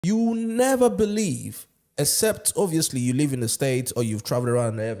You will never believe, except obviously you live in the States or you've traveled around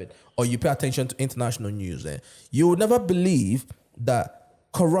and everything, or you pay attention to international news. You will never believe that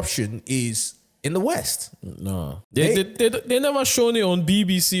corruption is in the West. No. They never shown it on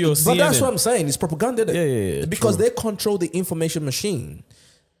BBC or CNN. But that's what I'm saying. It's propaganda. Yeah, because they control the information machine.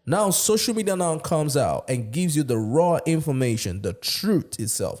 Now, social media now comes out and gives you the raw information, the truth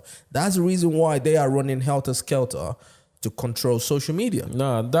itself. That's the reason why they are running helter-skelter to control social media.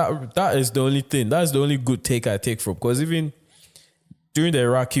 Nah, that is the only thing. That's the only good take I take from. Because even during the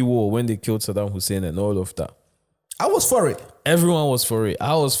Iraqi war, when they killed Saddam Hussein and all of that, I was for it. Everyone was for it.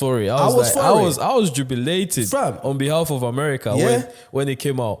 I was for it. I was jubilated on behalf of America when it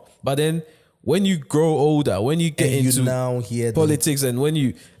came out. But then when you grow older, when you get into politics, and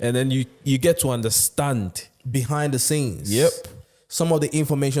then you get to understand behind the scenes. Yep. Some of the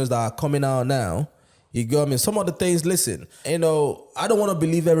informations that are coming out now, you got me. Some of the things, listen, I don't want to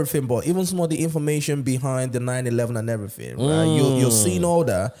believe everything, but even some of the information behind the 9/11 and everything, right? You're seeing all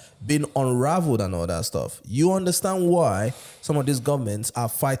that being unraveled and all that stuff. You understand why some of these governments are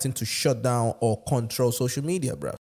fighting to shut down or control social media, bro.